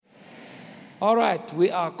All right,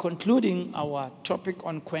 we are concluding our topic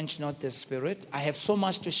on quench not the spirit. I have so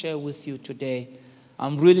much to share with you today.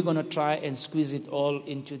 I'm really going to try and squeeze it all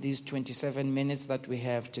into these 27 minutes that we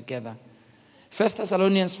have together. 1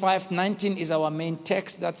 Thessalonians 5:19 is our main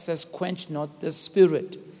text that says, quench not the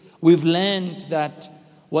spirit. We've learned that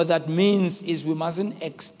what that means is we mustn't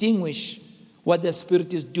extinguish what the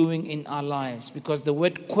Spirit is doing in our lives, because the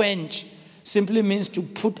word quench simply means to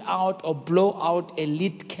put out or blow out a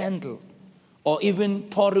lit candle, or even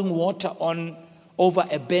pouring water on over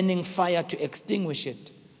a burning fire to extinguish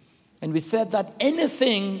it. And we said that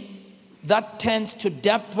anything that tends to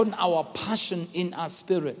dampen our passion in our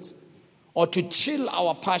spirits, or to chill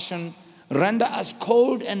our passion, render us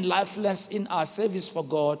cold and lifeless in our service for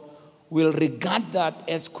God, will regard that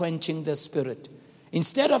as quenching the Spirit.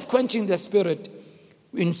 Instead of quenching the Spirit,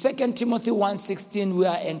 in 2 Timothy 1:16, we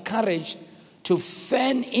are encouraged to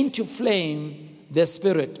fan into flame the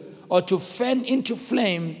Spirit, or to fan into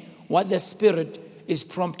flame what the Spirit is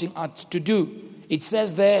prompting us to do. It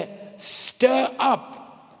says there, stir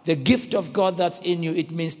up the gift of God that's in you.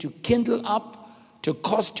 It means to kindle up, to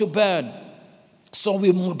cause to burn. So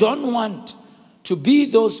we don't want to be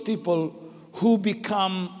those people who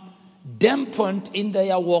become dampened in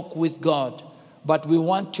their walk with God, but we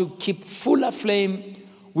want to keep full of flame.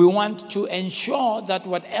 We want to ensure that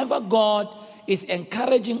whatever God is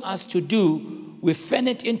encouraging us to do, we fan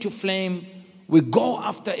it into flame, we go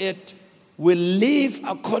after it, we live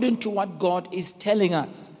according to what God is telling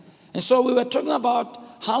us. And so we were talking about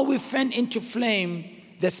how we fan into flame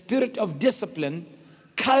the spirit of discipline,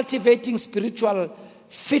 cultivating spiritual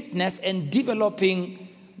fitness and developing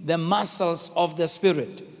the muscles of the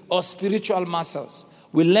Spirit, or spiritual muscles.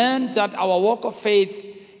 We learned that our walk of faith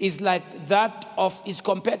is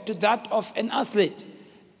compared to that of an athlete.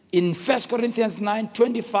 In 1 Corinthians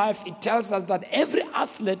 9:25, it tells us that every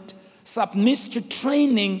athlete submits to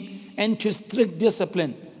training and to strict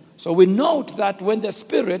discipline. So we note that when the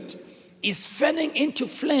Spirit is fanning into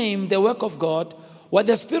flame the work of God, what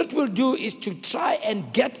the Spirit will do is to try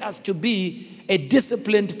and get us to be a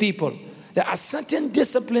disciplined people. There are certain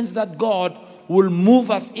disciplines that God will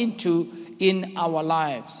move us into in our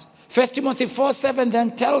lives. 1 Timothy 4:7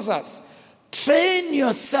 then tells us, train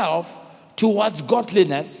yourself towards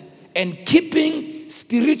godliness and keeping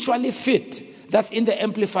spiritually fit. That's in the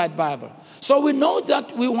Amplified Bible. So we know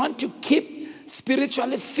that we want to keep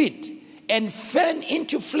spiritually fit and fan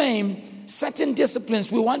into flame certain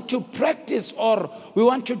disciplines. We want to practice, or we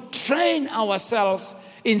want to train ourselves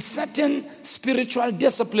in certain spiritual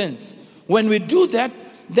disciplines. When we do that,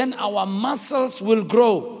 then our muscles will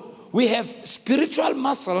grow. We have spiritual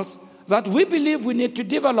muscles that we believe we need to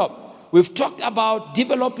develop. We've talked about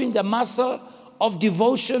developing the muscle of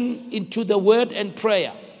devotion into the word and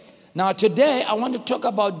prayer. Now today, I want to talk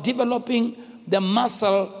about developing the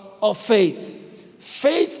muscle of faith.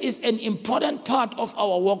 Faith is an important part of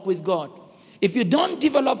our walk with God. If you don't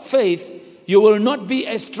develop faith, you will not be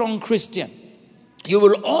a strong Christian. You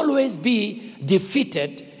will always be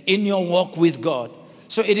defeated in your walk with God.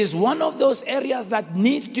 So it is one of those areas that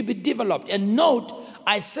needs to be developed. And note,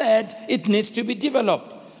 I said it needs to be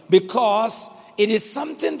developed because it is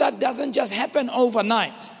something that doesn't just happen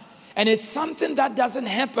overnight. And it's something that doesn't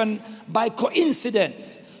happen by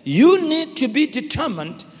coincidence. You need to be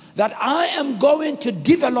determined that I am going to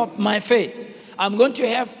develop my faith. I'm going to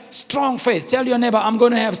have strong faith. Tell your neighbor, I'm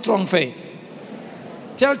going to have strong faith.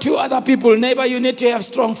 Tell two other people, neighbor, you need to have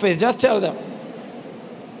strong faith. Just tell them.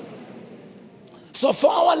 So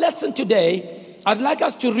for our lesson today, I'd like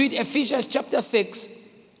us to read Ephesians chapter 6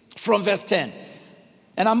 from verse 10.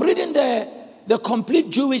 And I'm reading the complete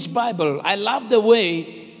Jewish Bible. I love the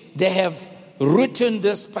way they have written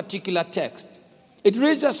this particular text. It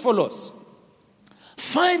reads as follows.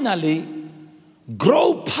 Finally,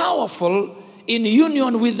 grow powerful in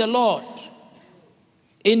union with the Lord,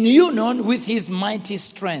 in union with his mighty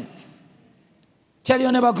strength. Tell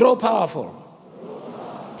your neighbor, grow powerful.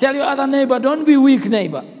 Tell your other neighbor, don't be weak,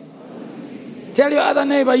 neighbor. Tell your other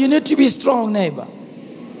neighbor, you need to be strong, neighbor.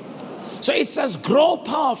 So it says grow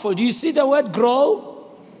powerful. Do you see the word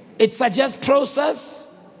grow? It suggests process.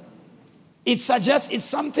 It suggests it's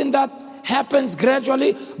something that happens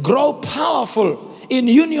gradually. Grow powerful in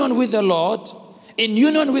union with the Lord, in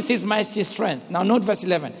union with his mighty strength. Now note verse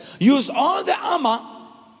 11. Use all the armor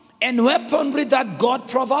and weaponry that God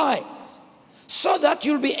provides, so that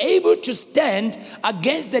you'll be able to stand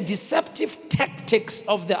against the deceptive tactics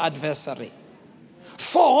of the adversary.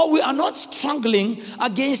 For we are not struggling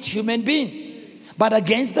against human beings, but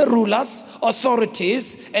against the rulers,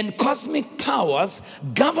 authorities, and cosmic powers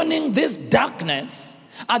governing this darkness,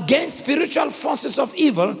 against spiritual forces of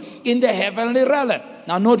evil in the heavenly realm.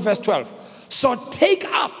 Now note verse 12. So take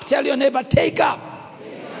up. Tell your neighbor, take up.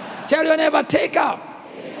 Tell your neighbor, take up.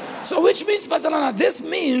 So which means, Barcelona, this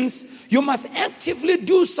means you must actively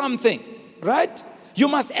do something, right? You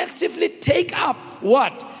must actively take up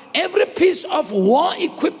what? Every piece of war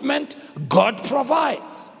equipment God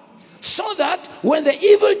provides. So that when the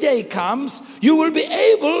evil day comes, you will be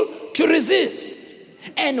able to resist.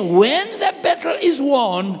 And when the battle is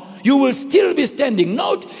won, you will still be standing.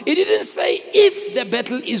 Note, it didn't say if the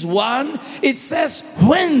battle is won, it says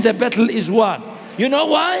when the battle is won. You know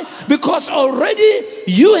why? Because already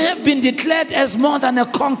you have been declared as more than a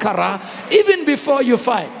conqueror even before you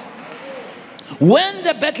fight. When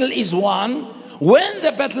the battle is won,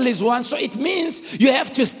 so it means you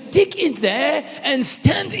have to stick in there and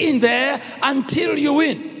stand in there until you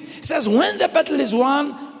win. It says when the battle is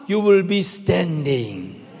won, you will be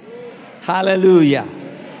standing. Hallelujah.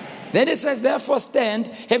 Then it says, therefore stand,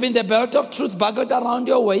 having the belt of truth buckled around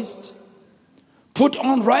your waist. Put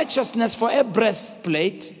on righteousness for a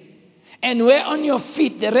breastplate, and wear on your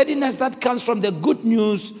feet the readiness that comes from the good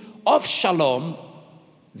news of shalom.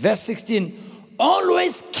 Verse 16,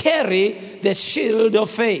 always carry the shield of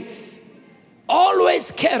faith.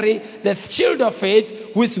 Always carry the shield of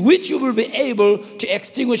faith with which you will be able to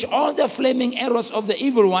extinguish all the flaming arrows of the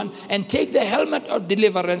evil one, and take the helmet of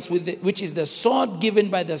deliverance, which is the sword given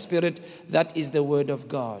by the Spirit, that is the word of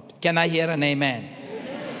God. Can I hear an amen?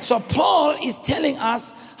 So Paul is telling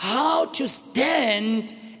us how to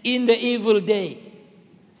stand in the evil day.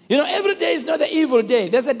 You know, every day is not the evil day.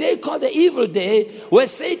 There's a day called the evil day where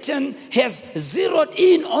Satan has zeroed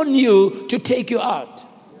in on you to take you out.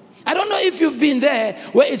 I don't know if you've been there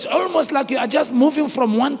where it's almost like you are just moving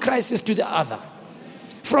from one crisis to the other.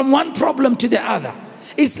 From one problem to the other.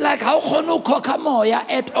 It's like how khono koka moya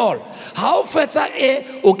at all. How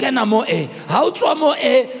fetsa o kena mo how tswa mo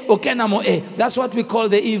o kena mo That's what we call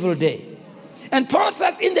the evil day. And Paul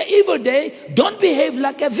says in the evil day, don't behave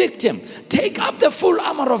like a victim. Take up the full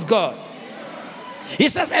armor of God. He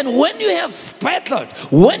says, and when you have battled,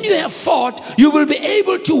 when you have fought, you will be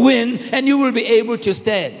able to win and you will be able to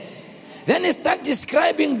stand. Then he starts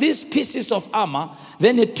describing these pieces of armor.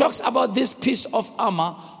 Then he talks about this piece of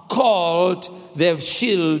armor called the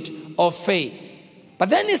shield of faith. But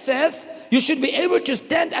then he says, you should be able to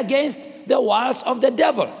stand against the wiles of the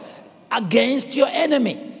devil, against your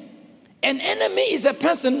enemy. An enemy is a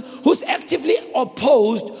person who's actively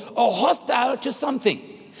opposed or hostile to something.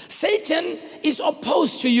 Satan is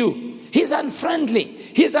opposed to you. He's unfriendly.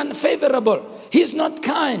 He's unfavorable. He's not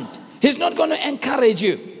kind. He's not going to encourage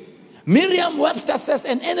you. Merriam-Webster says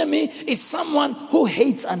an enemy is someone who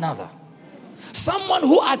hates another. Someone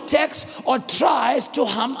who attacks or tries to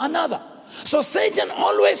harm another. So Satan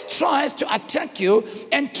always tries to attack you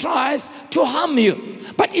and tries to harm you.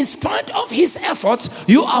 But in spite of his efforts,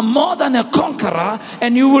 you are more than a conqueror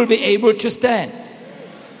and you will be able to stand.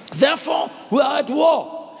 Therefore, we are at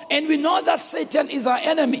war. And we know that Satan is our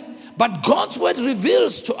enemy. But God's word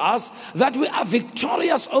reveals to us that we are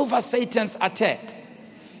victorious over Satan's attack.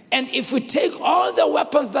 And if we take all the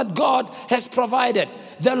weapons that God has provided,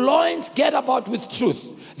 the loins get about with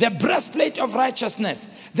truth, the breastplate of righteousness,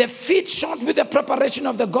 the feet shod with the preparation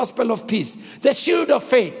of the gospel of peace, the shield of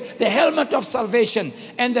faith, the helmet of salvation,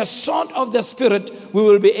 and the sword of the Spirit, we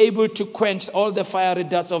will be able to quench all the fiery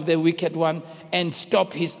darts of the wicked one and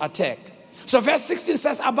stop his attack. So verse 16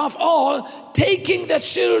 says, above all, taking the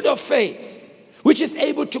shield of faith, which is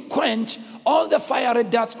able to quench all the fiery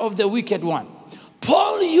darts of the wicked one.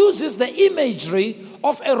 Paul uses the imagery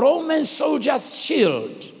of a Roman soldier's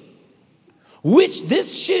shield, which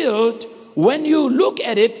this shield, when you look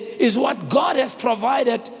at it, is what God has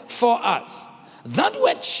provided for us. That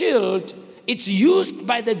word shield, it's used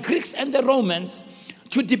by the Greeks and the Romans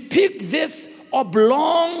to depict this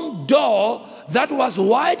oblong door that was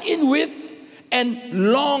wide in width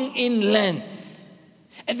and long in length.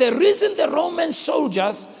 And the reason the Roman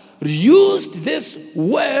soldiers used this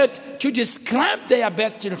word to describe their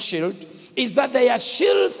battle shield is that their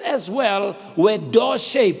shields as well were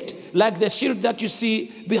door-shaped, like the shield that you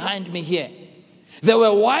see behind me here. They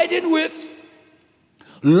were wide in width,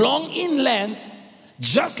 long in length,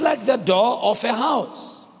 just like the door of a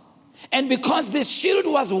house. And because this shield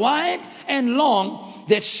was wide and long,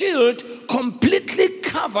 the shield completely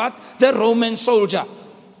covered the Roman soldier.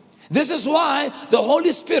 This is why the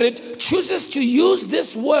Holy Spirit chooses to use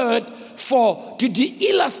this word to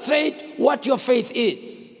illustrate what your faith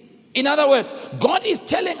is. In other words, God is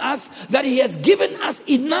telling us that He has given us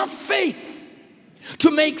enough faith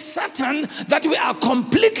to make certain that we are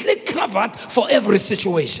completely covered for every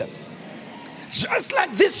situation. just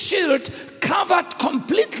like this shield covered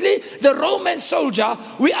completely the Roman soldier,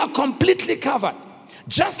 we are completely covered.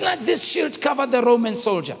 Just like this shield covered the Roman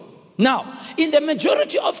soldier. Now, in the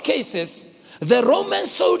majority of cases, the Roman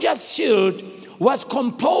soldier's shield was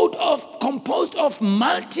composed of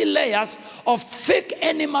multi-layers of thick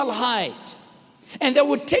animal hide. And they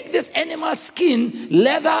would take this animal skin,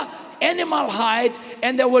 leather, animal hide,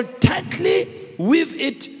 and they would tightly weave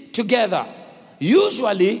it together.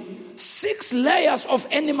 Usually, 6 layers of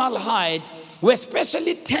animal hide were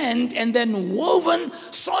specially tanned and then woven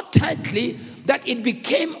so tightly that it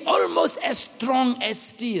became almost as strong as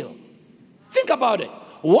steel. Think about it.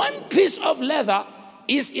 One piece of leather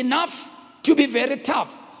is enough to be very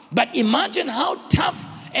tough. But imagine how tough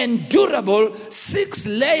and durable 6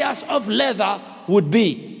 layers of leather would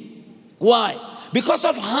be. Why? Because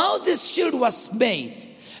of how this shield was made.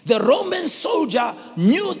 The Roman soldier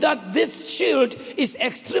knew that this shield is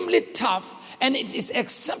extremely tough and it is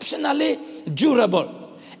exceptionally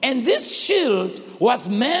durable. And this shield was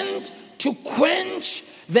meant to quench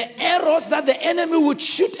the arrows that the enemy would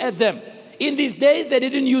shoot at them. In these days, they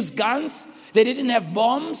didn't use guns, they didn't have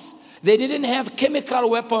bombs, they didn't have chemical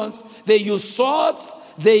weapons, they used swords,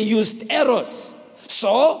 they used arrows.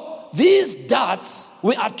 So, these darts,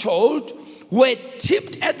 we are told, were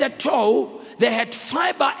tipped at the toe. They had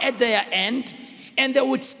fiber at their end, and they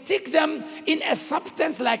would stick them in a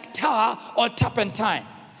substance like tar or turpentine.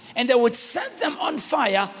 And they would set them on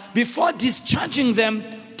fire before discharging them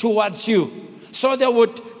towards you. So they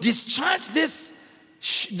would discharge this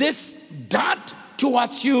dart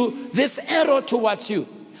towards you, this arrow towards you.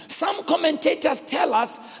 Some commentators tell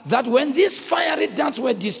us that when these fiery darts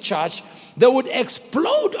were discharged, they would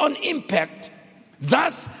explode on impact,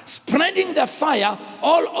 thus spreading the fire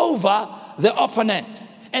all over the opponent.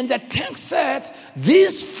 And the text says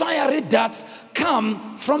these fiery darts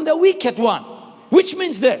come from the wicked one. Which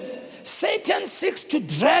means this: Satan seeks to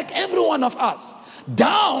drag every one of us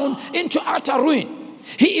down into utter ruin.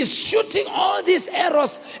 He is shooting all these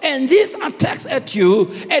arrows and these attacks at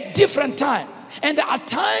you at different times. And there are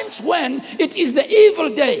times when it is the evil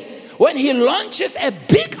day, when he launches a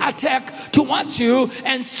big attack towards you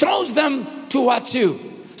and throws them towards you.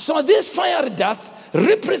 So these fiery darts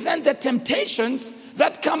represent the temptations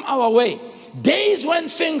that come our way. Days when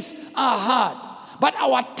things are hard. But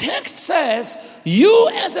our text says, you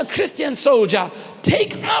as a Christian soldier,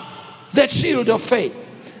 take up the shield of faith.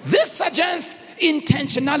 This suggests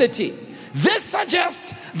intentionality. This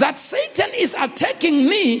suggests that Satan is attacking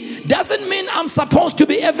me doesn't mean I'm supposed to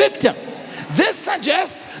be a victim. This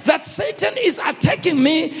suggests that Satan is attacking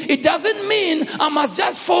me. It doesn't mean I must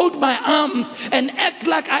just fold my arms and act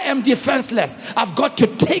like I am defenseless. I've got to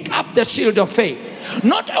take up the shield of faith.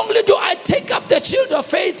 Not only do I take up the shield of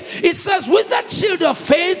faith, it says with that shield of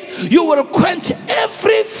faith, you will quench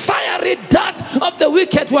every fiery dart of the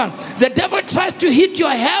wicked one. The devil tries to hit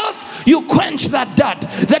your health, you quench that dart.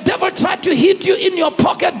 The devil tries to hit you in your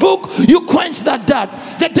pocketbook, you quench that dart.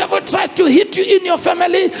 The devil tries to hit you in your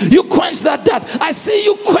family, you quench that dart. I see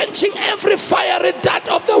you quenching every fiery dart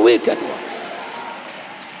of the wicked one.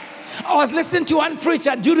 I was listening to one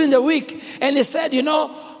preacher during the week, and he said,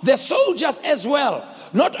 the soldiers as well,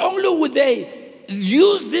 not only would they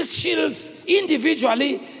use these shields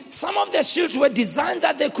individually, some of the shields were designed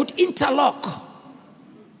that they could interlock.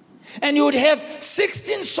 And you would have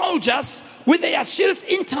 16 soldiers with their shields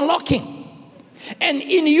interlocking. And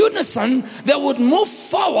in unison, they would move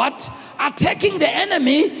forward, attacking the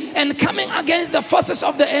enemy and coming against the forces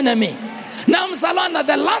of the enemy. Now, Mzalwana,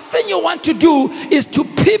 the last thing you want to do is to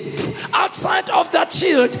peep outside of that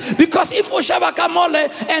shield, because if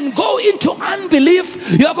ushabakamole and go into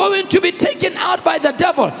unbelief, you're going to be taken out by the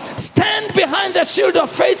devil. Stand behind the shield of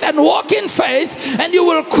faith and walk in faith, and you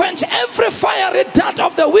will quench every fiery dart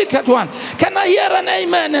of the wicked one. Can I hear an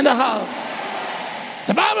amen in the house?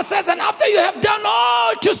 The Bible says, and after you have done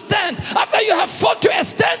all to stand, after you have fought to a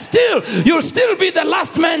standstill, you'll still be the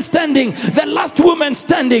last man standing, the last woman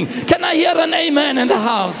standing. Can I hear an amen in the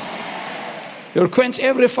house? You'll quench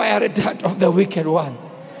every fiery dart of the wicked one.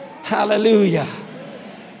 Hallelujah.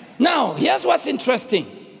 Now, here's what's interesting.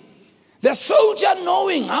 The soldier,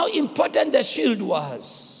 knowing how important the shield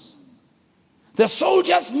was, the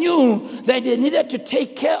soldiers knew that they needed to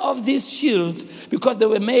take care of these shields because they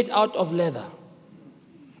were made out of leather.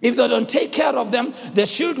 If they don't take care of them, the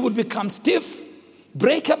shield would become stiff,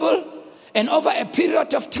 breakable, and over a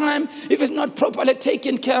period of time, if it's not properly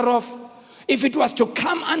taken care of, if it was to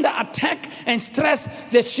come under attack and stress,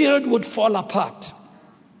 the shield would fall apart.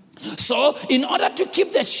 So, in order to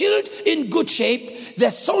keep the shield in good shape, the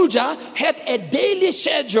soldier had a daily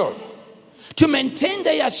schedule. to maintain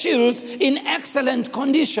their shields in excellent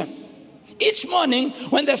condition. Each morning,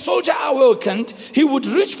 when the soldier awakened, he would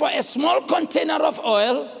reach for a small container of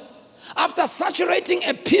oil. After saturating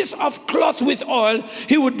a piece of cloth with oil,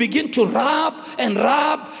 he would begin to rub and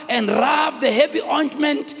rub and rub the heavy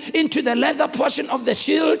ointment into the leather portion of the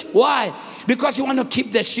shield. Why? Because you want to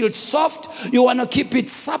keep the shield soft, you want to keep it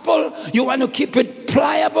supple, you want to keep it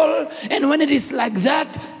pliable, and when it is like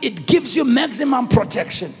that, it gives you maximum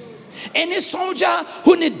protection. Any soldier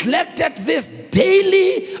who neglected this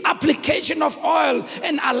daily application of oil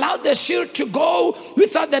and allowed the shield to go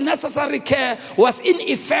without the necessary care was in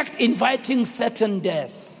effect inviting certain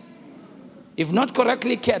death. If not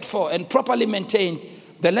correctly cared for and properly maintained,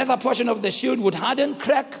 the leather portion of the shield would harden,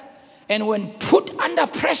 crack, and when put under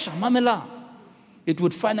pressure, mamela, it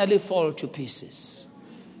would finally fall to pieces.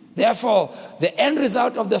 Therefore, the end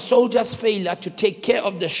result of the soldiers' failure to take care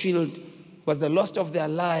of the shield was the loss of their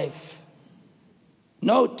life.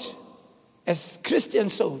 Note, as Christian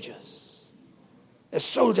soldiers, as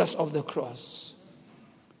soldiers of the cross,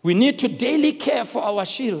 we need to daily care for our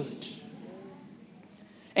shield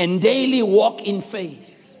and daily walk in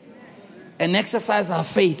faith and exercise our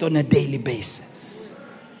faith on a daily basis.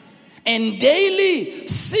 And daily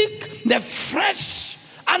seek the fresh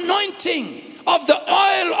anointing of the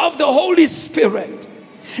oil of the Holy Spirit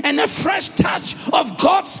and a fresh touch of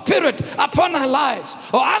God's Spirit upon our lives.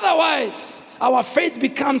 Or otherwise, our faith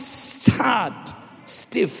becomes hard,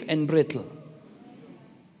 stiff, and brittle.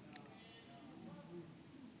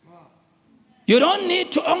 You don't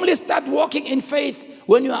need to only start walking in faith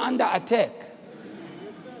when you are under attack.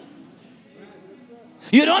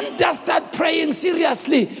 You don't just start praying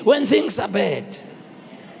seriously when things are bad.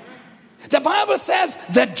 The Bible says,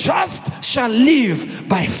 the just shall live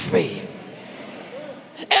by faith.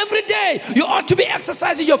 Every day, you ought to be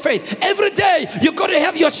exercising your faith. Every day, you got to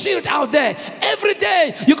have your shield out there. Every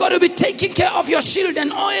day, you got to be taking care of your shield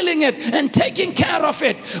and oiling it and taking care of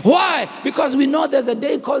it. Why? Because we know there's a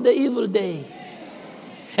day called the evil day.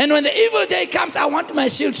 And when the evil day comes, I want my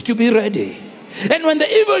shield to be ready. And when the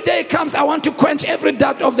evil day comes, I want to quench every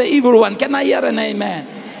dart of the evil one. Can I hear an amen?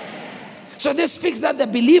 So this speaks that the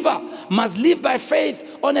believer must live by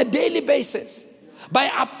faith on a daily basis, by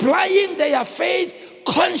applying their faith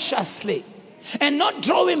consciously and not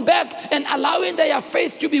drawing back and allowing their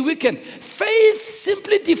faith to be weakened. Faith,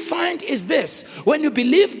 simply defined, is this: when you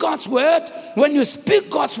believe God's word, when you speak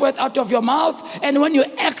God's word out of your mouth, and when you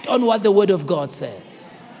act on what the word of God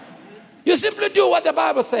says. You simply do what the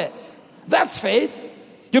Bible says. That's faith.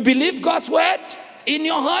 You believe God's word in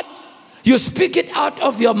your heart, you speak it out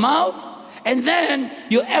of your mouth, and then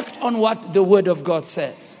you act on what the word of God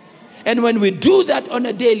says. And when we do that on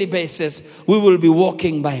a daily basis, we will be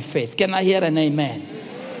walking by faith. Can I hear an amen?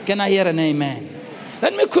 Can I hear an amen?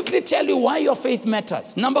 Let me quickly tell you why your faith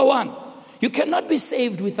matters. Number one, you cannot be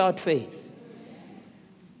saved without faith.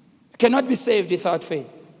 You cannot be saved without faith.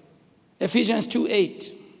 Ephesians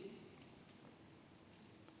 2:8.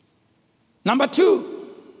 Number two,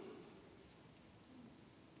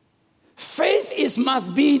 faith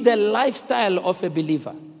must be the lifestyle of a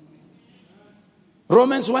believer.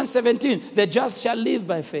 Romans 1:17, the just shall live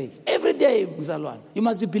by faith. Every day, Mzalwan, you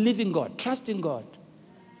must be believing God, trusting God.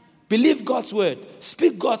 Believe God's word,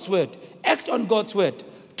 speak God's word, act on God's word.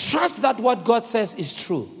 Trust that what God says is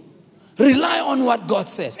true. Rely on what God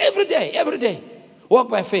says. Every day, walk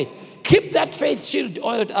by faith. Keep that faith shield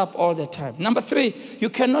oiled up all the time. Number three, you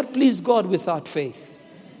cannot please God without faith.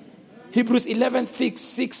 Hebrews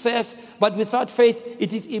 11:6 says, but without faith,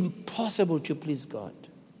 it is impossible to please God.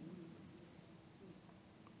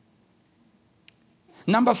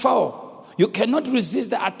 Number four, you cannot resist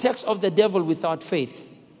the attacks of the devil without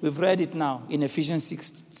faith. We've read it now in Ephesians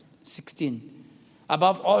 6:16.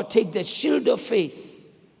 Above all, take the shield of faith.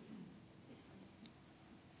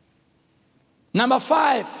 Number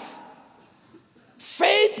five,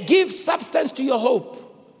 faith gives substance to your hope.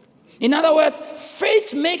 In other words,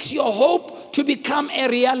 faith makes your hope to become a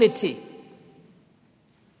reality.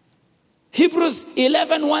 Hebrews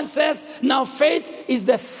 11:1 says, now faith is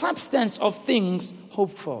the substance of things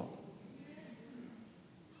hoped for.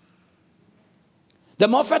 The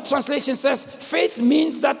Moffat translation says, faith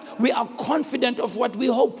means that we are confident of what we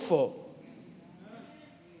hope for.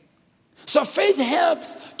 So faith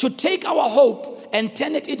helps to take our hope and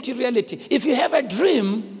turn it into reality. If you have a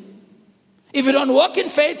dream, if you don't walk in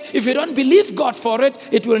faith, if you don't believe God for it,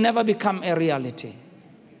 it will never become a reality.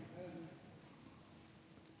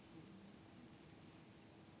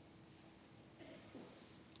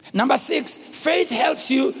 Number six, faith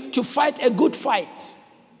helps you to fight a good fight.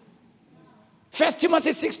 1 Timothy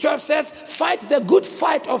 6:12 says, fight the good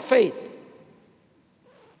fight of faith.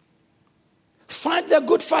 Fight the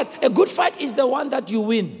good fight. A good fight is the one that you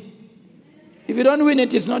win. If you don't win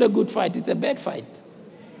it, it's not a good fight. It's a bad fight.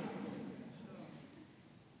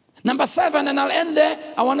 Number 7, and I'll end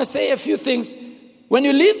there. I want to say a few things. When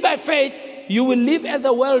you live by faith, you will live as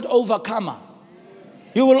a world overcomer.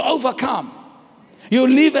 You will overcome. You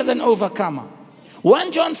live as an overcomer.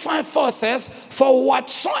 1 John 5:4 says, for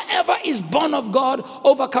whatsoever is born of God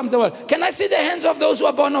overcomes the world. Can I see the hands of those who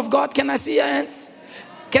are born of God? Can I see your hands?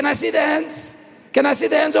 Can I see the hands? Can I see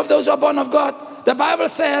the hands of those who are born of God? The Bible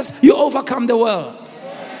says you overcome the world.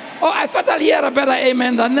 Oh, I thought I'll hear a better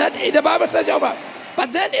amen than that. The Bible says you overcome.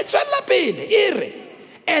 But then it's lapid.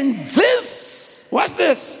 And this, watch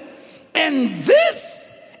this. And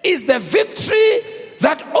this is the victory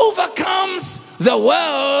that overcomes the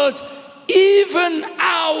world, even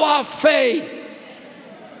our faith.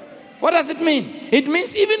 What does it mean? It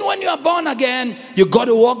means even when you are born again, you got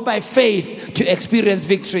to walk by faith to experience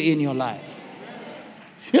victory in your life.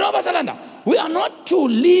 You know, Basalanda, we are not to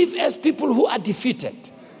live as people who are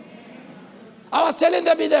defeated. I was telling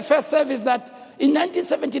them in the first service that in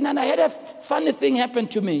 1979, I had a funny thing happen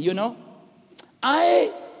to me, you know.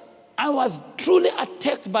 I was truly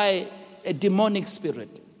attacked by a demonic spirit.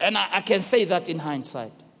 And I can say that in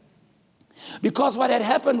hindsight. Because what had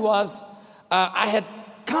happened was I had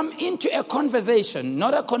come into a conversation,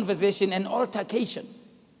 not a conversation, an altercation,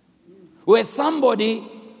 where somebody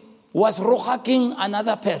was rohaking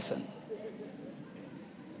another person.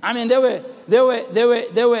 I mean, they were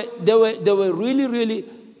really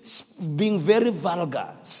being very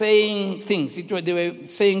vulgar, saying things. They were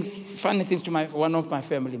saying funny things to one of my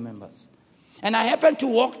family members. And I happened to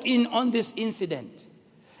walk in on this incident.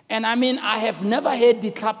 And I mean, I have never heard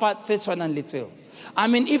the Tlapa Tsetsuanan Little. I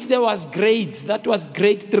mean, if there was grades, that was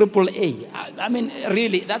grade AAA. I mean,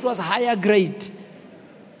 really, that was higher grade.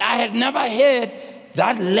 I had never heard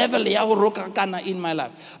that level in my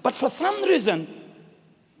life. But for some reason,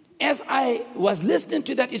 as I was listening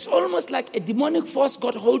to that, it's almost like a demonic force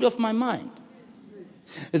got hold of my mind.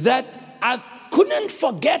 That I couldn't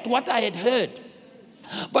forget what I had heard.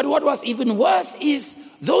 But what was even worse is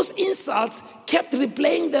those insults kept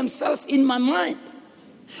replaying themselves in my mind.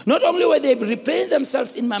 Not only were they replaying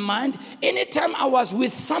themselves in my mind, anytime I was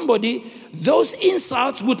with somebody, those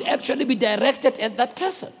insults would actually be directed at that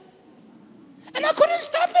person. And I couldn't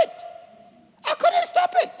stop it.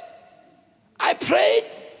 I prayed.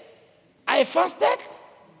 I fasted.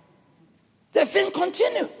 The thing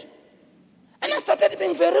continued. And I started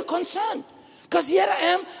being very concerned. Because here I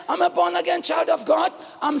am, I'm a born-again child of God,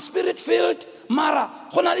 I'm spirit-filled, Mara,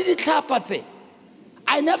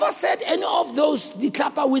 I never said any of those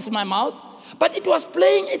ditlapa with my mouth, but it was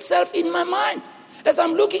playing itself in my mind as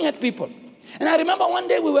I'm looking at people. And I remember one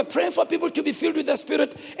day we were praying for people to be filled with the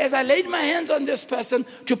Spirit. As I laid my hands on this person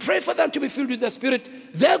to pray for them to be filled with the Spirit,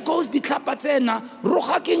 there goes ditlapa tsena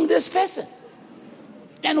rohaking this person.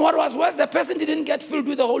 And what was worse, the person didn't get filled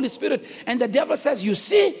with the Holy Spirit. And the devil says, you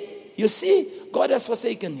see, God has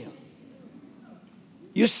forsaken you.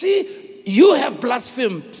 You see, you have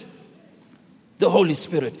blasphemed the Holy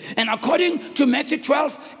Spirit. And according to Matthew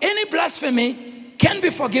 12, any blasphemy can be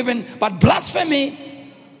forgiven, but blasphemy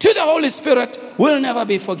to the Holy Spirit will never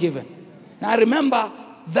be forgiven. And I remember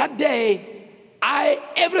that day,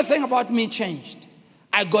 everything about me changed.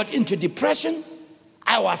 I got into depression.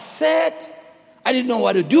 I was sad. I didn't know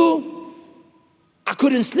what to do. I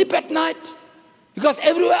couldn't sleep at night. Because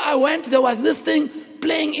everywhere I went, there was this thing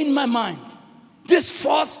playing in my mind. This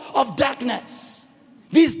force of darkness.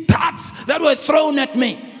 These darts that were thrown at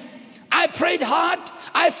me. I prayed hard.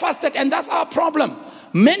 I fasted. And that's our problem.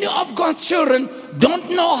 Many of God's children don't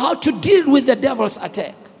know how to deal with the devil's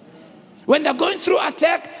attack. When they're going through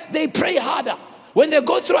attack, they pray harder. When they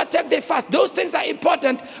go through attack, they fast. Those things are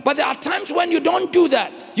important. But there are times when you don't do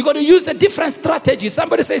that. You got to use a different strategy.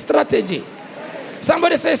 Somebody say strategy.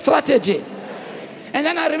 Somebody say strategy. And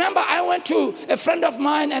then I remember I went to a friend of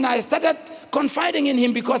mine and I started confiding in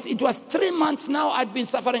him because it was 3 months now I'd been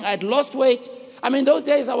suffering. I'd lost weight. I mean, those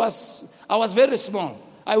days I was very small.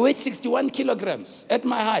 I weighed 61 kilograms at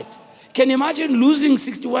my height. Can you imagine losing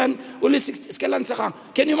 61?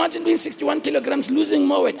 Can you imagine being 61 kilograms, losing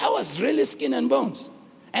more weight? I was really skin and bones.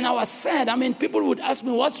 And I was sad. I mean, people would ask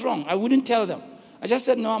me, what's wrong? I wouldn't tell them. I just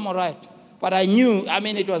said, no, I'm all right. But I knew,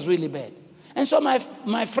 it was really bad. And so my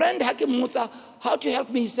friend Hakim Mutsa, how to help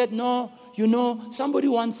me? He said, no, somebody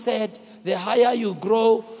once said, the higher you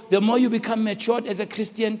grow, the more you become matured as a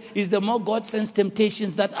Christian, is the more God sends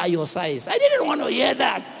temptations that are your size. I didn't want to hear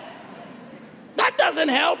that. That doesn't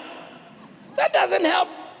help.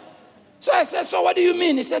 So I said, so what do you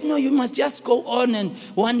mean? He said, no, you must just go on and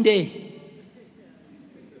one day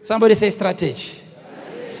Somebody say strategy.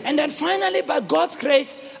 And then finally, by God's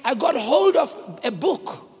grace, I got hold of a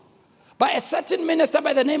book by a certain minister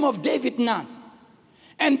by the name of David Nunn.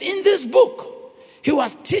 And in this book, he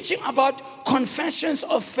was teaching about confessions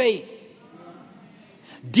of faith,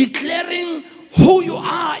 declaring who you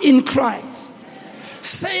are in Christ,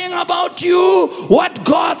 saying about you what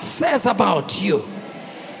God says about you.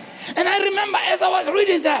 And I remember as I was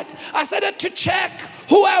reading that, I started to check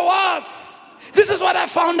who I was. This is what I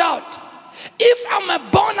found out. If I'm a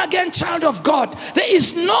born-again child of God, there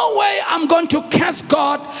is no way I'm going to curse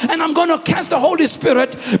God and I'm going to curse the Holy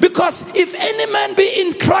Spirit, because if any man be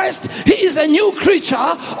in Christ, he is a new creature.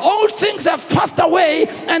 All things have passed away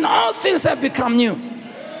and all things have become new.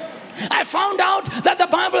 I found out that the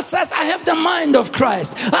Bible says I have the mind of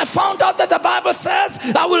Christ. I found out that the Bible says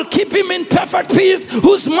I will keep him in perfect peace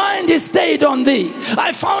whose mind is stayed on thee.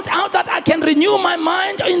 I found out that I can renew my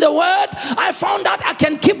mind in the word. I found out I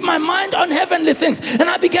can keep my mind on heavenly things. And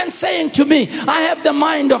I began saying to me, I have the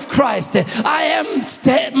mind of Christ.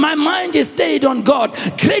 My mind is stayed on God.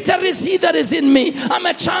 Greater is he that is in me. I'm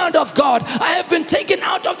a child of God. I have been taken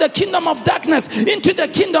out of the kingdom of darkness into the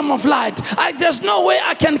kingdom of light. There's no way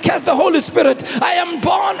I can cast the Holy Spirit. I am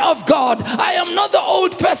born of God. I am not the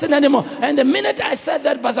old person anymore. And the minute I said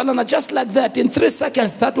that, Bazalona, just like that, in 3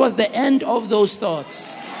 seconds, that was the end of those thoughts.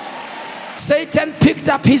 Satan picked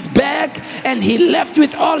up his bag and he left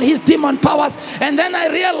with all his demon powers. And then I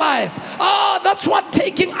realized, that's what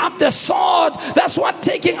taking up the sword, that's what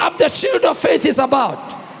taking up the shield of faith is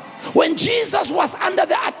about. When Jesus was under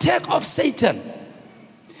the attack of Satan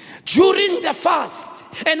during the fast,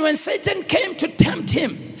 and when Satan came to tempt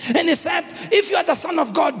him, and he said, if you are the Son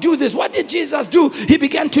of God, do this. What did Jesus do? He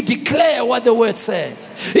began to declare what the word says.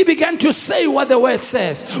 He began to say what the word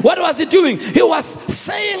says. What was he doing? He was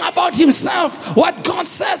saying about himself what God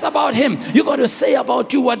says about him. You got to say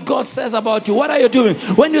about you what God says about you. What are you doing?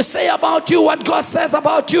 When you say about you what God says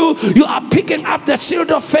about you, you are picking up the shield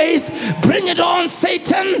of faith. Bring it on,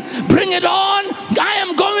 Satan. Bring it on. I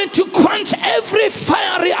am going to quench every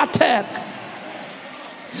fiery attack.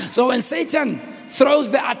 So when Satan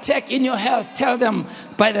throws the attack in your health, tell them,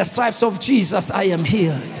 by the stripes of Jesus I am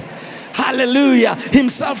healed. Hallelujah.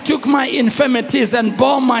 Himself took my infirmities and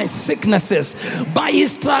bore my sicknesses. By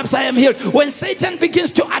his stripes I am healed. When Satan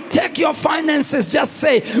begins to attack your finances, just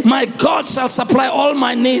say, my God shall supply all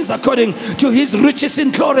my needs according to his riches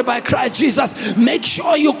in glory by Christ Jesus. Make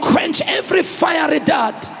sure you quench every fiery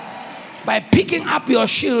dart by picking up your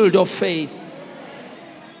shield of faith.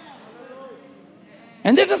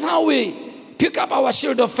 And this is how we pick up our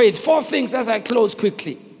shield of faith. 4 things as I close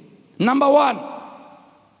quickly. Number 1,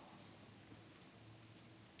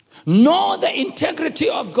 know the integrity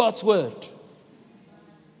of God's word.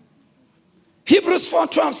 Hebrews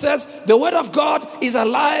 4:12 says, the word of God is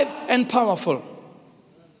alive and powerful.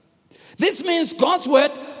 This means God's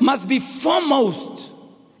word must be foremost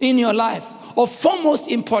in your life, of foremost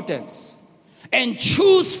importance. And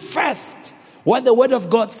choose first what the word of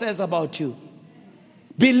God says about you.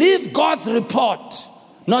 Believe God's report,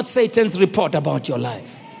 not Satan's report about your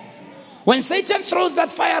life. When Satan throws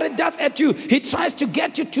that fiery darts at you, he tries to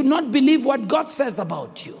get you to not believe what God says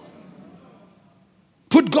about you.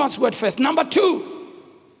 Put God's word first. Number 2,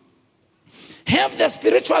 have the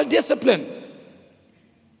spiritual discipline.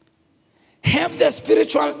 Have the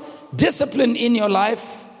spiritual discipline in your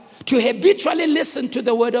life to habitually listen to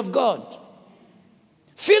the word of God.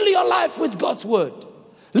 Fill your life with God's word.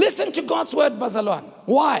 Listen to God's word, Bazalwan.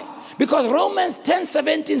 Why? Because Romans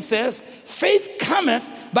 10:17 says, faith cometh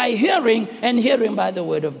by hearing, and hearing by the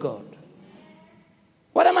word of God.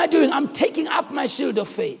 What am I doing? I'm taking up my shield of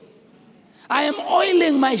faith. I am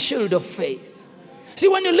oiling my shield of faith. See,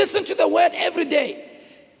 when you listen to the word every day,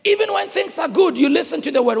 even when things are good, you listen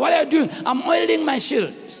to the word. What are you doing? I'm oiling my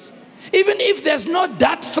shield. Even if there's no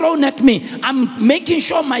dart thrown at me, I'm making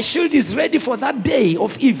sure my shield is ready for that day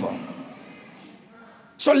of evil.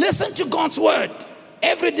 So listen to God's word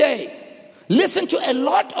every day. Listen to a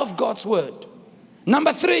lot of God's word.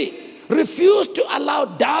 Number 3, refuse to allow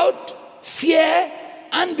doubt, fear,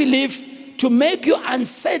 unbelief to make you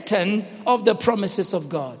uncertain of the promises of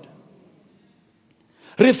God.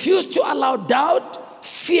 Refuse to allow doubt,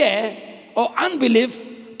 fear, or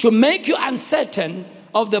unbelief to make you uncertain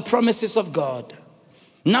of the promises of God.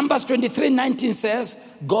 Numbers 23:19 says,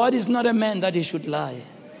 God is not a man that he should lie,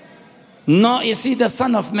 nor is he the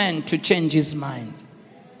son of man to change his mind.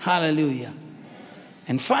 Hallelujah.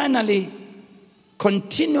 And finally,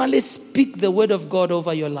 continually speak the word of God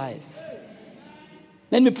over your life.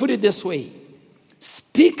 Let me put it this way.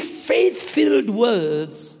 Speak faith-filled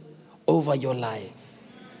words over your life.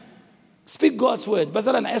 Speak God's word.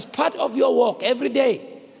 Bazalwane, as part of your walk every day,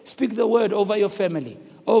 speak the word over your family,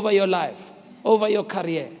 over your life, over your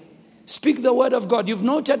career. Speak the word of God. You've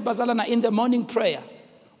noted, Bazalwane, in the morning prayer,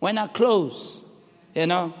 when I close,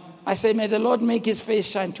 I say, may the Lord make his face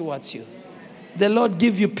shine towards you. The Lord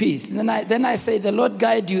give you peace. Then I say, the Lord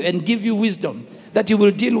guide you and give you wisdom, that you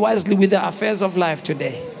will deal wisely with the affairs of life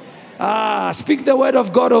today. Speak the word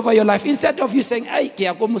of God over your life. Instead of you saying, if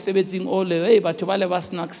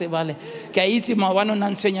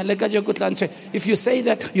you say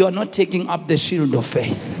that, you are not taking up the shield of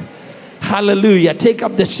faith. Hallelujah. Take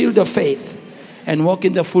up the shield of faith and walk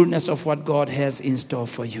in the fullness of what God has in store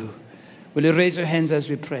for you. Will you raise your hands as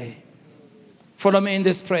we pray? Follow me in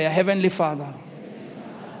this prayer. Heavenly Father,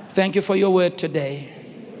 thank you for your word today.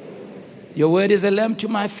 Your word is a lamp to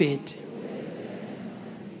my feet,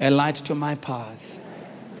 a light to my path.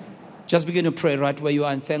 Just begin to pray right where you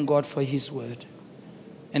are and thank God for his word.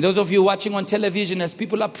 And those of you watching on television, as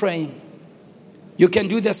people are praying, you can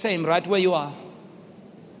do the same right where you are.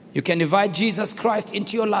 You can invite Jesus Christ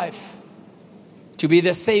into your life to be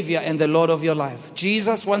the Savior and the Lord of your life.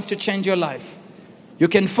 Jesus wants to change your life. You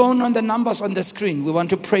can phone on the numbers on the screen. We want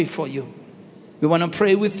to pray for you. We want to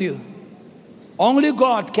pray with you. Only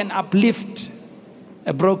God can uplift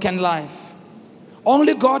a broken life.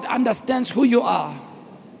 Only God understands who you are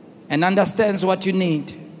and understands what you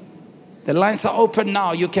need. The lines are open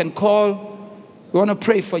now. You can call. We want to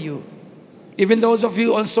pray for you. Even those of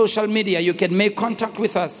you on social media, you can make contact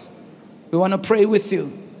with us. We want to pray with you.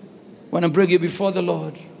 We want to bring you before the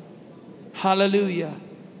Lord. Hallelujah.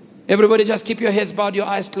 Everybody just keep your heads bowed, your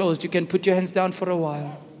eyes closed. You can put your hands down for a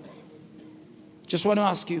while. Just want to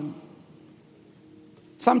ask you.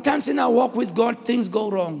 Sometimes in our walk with God, things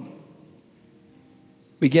go wrong.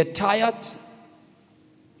 We get tired.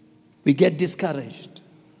 We get discouraged.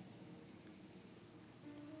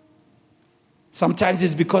 Sometimes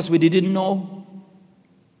it's because we didn't know.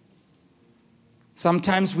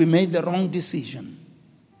 Sometimes we made the wrong decision.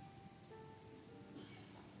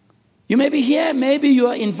 You may be here, maybe you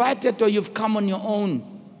are invited or you've come on your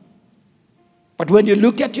own. But when you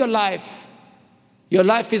look at your life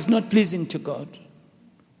is not pleasing to God.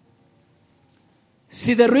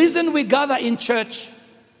 See, the reason we gather in church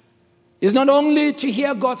is not only to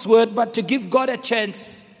hear God's word, but to give God a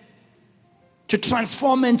chance to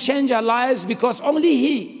transform and change our lives, because only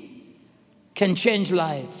He can change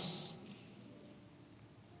lives.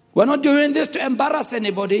 We're not doing this to embarrass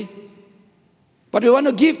anybody, but we want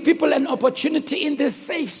to give people an opportunity in this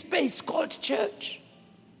safe space called church.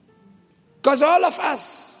 Because all of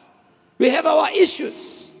us, we have our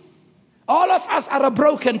issues. All of us are a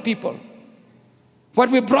broken people.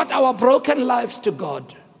 But we brought our broken lives to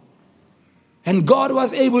God. And God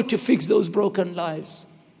was able to fix those broken lives.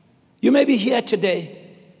 You may be here today.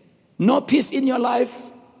 No peace in your life.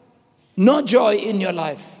 No joy in your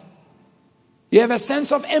life. You have a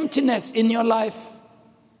sense of emptiness in your life.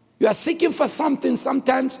 You are seeking for something.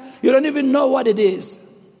 Sometimes you don't even know what it is.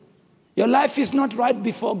 Your life is not right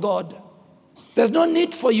before God. There's no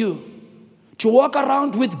need for you to walk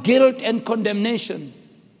around with guilt and condemnation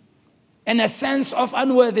and a sense of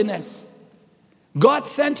unworthiness. God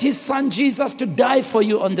sent His Son Jesus to die for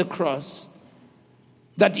you on the cross,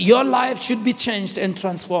 that your life should be changed and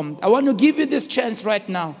transformed. I want to give you this chance right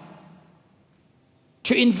now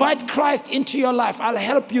to invite Christ into your life. I'll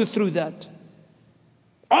help you through that.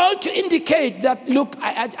 All to indicate that, look,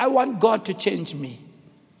 I want God to change me.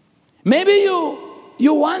 Maybe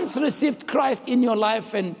you once received Christ in your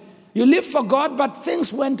life and you lived for God, but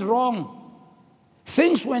things went wrong.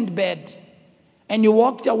 Things went bad. And you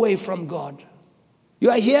walked away from God. You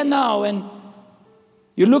are here now and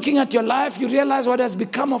you're looking at your life. You realize what has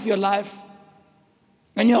become of your life.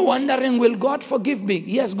 And you're wondering, will God forgive me?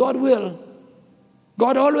 Yes, God will.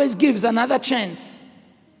 God always gives another chance.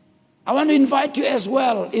 I want to invite you as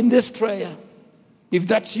well in this prayer, if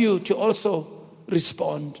that's you, to also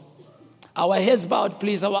respond. Our heads bowed,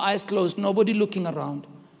 please, our eyes closed, nobody looking around.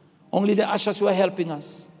 Only the ushers who are helping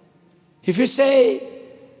us. If you say,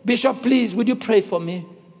 Bishop, please, would you pray for me?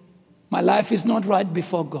 My life is not right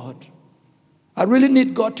before God. I really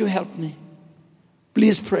need God to help me.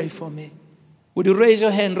 Please pray for me. Would you raise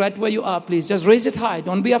your hand right where you are, please? Just raise it high.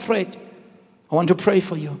 Don't be afraid. I want to pray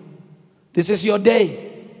for you. This is your day.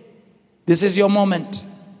 This is your moment.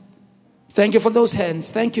 Thank you for those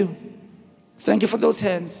hands. Thank you. Thank you for those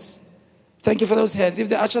hands. Thank you for those hands. If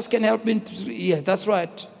the ushers can help me. Yeah, that's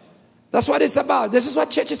right. That's what it's about. This is what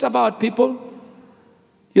church is about, people.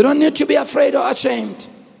 You don't need to be afraid or ashamed.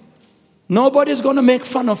 Nobody's going to make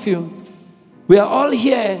fun of you. We are all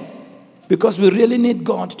here because we really need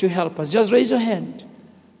God to help us. Just raise your hand.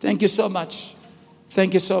 Thank you so much.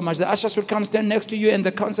 Thank you so much. The ushers will come stand next to you and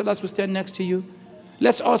the counselors will stand next to you.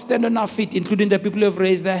 Let's all stand on our feet, including the people who have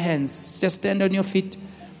raised their hands. Just stand on your feet.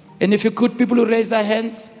 And if you could, people who raise their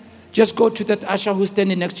hands, just go to that usher who's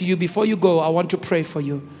standing next to you. Before you go, I want to pray for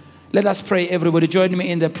you. Let us pray, everybody. Join me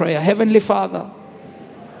in the prayer. Heavenly Father,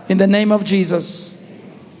 in the name of Jesus,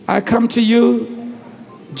 I come to you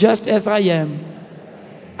just as I am.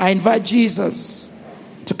 I invite Jesus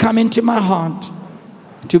to come into my heart,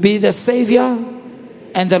 to be the Savior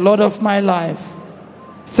and the Lord of my life.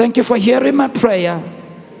 Thank you for hearing my prayer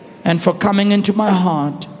and for coming into my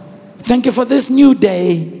heart. Thank you for this new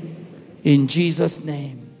day. In Jesus'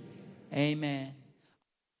 name, amen.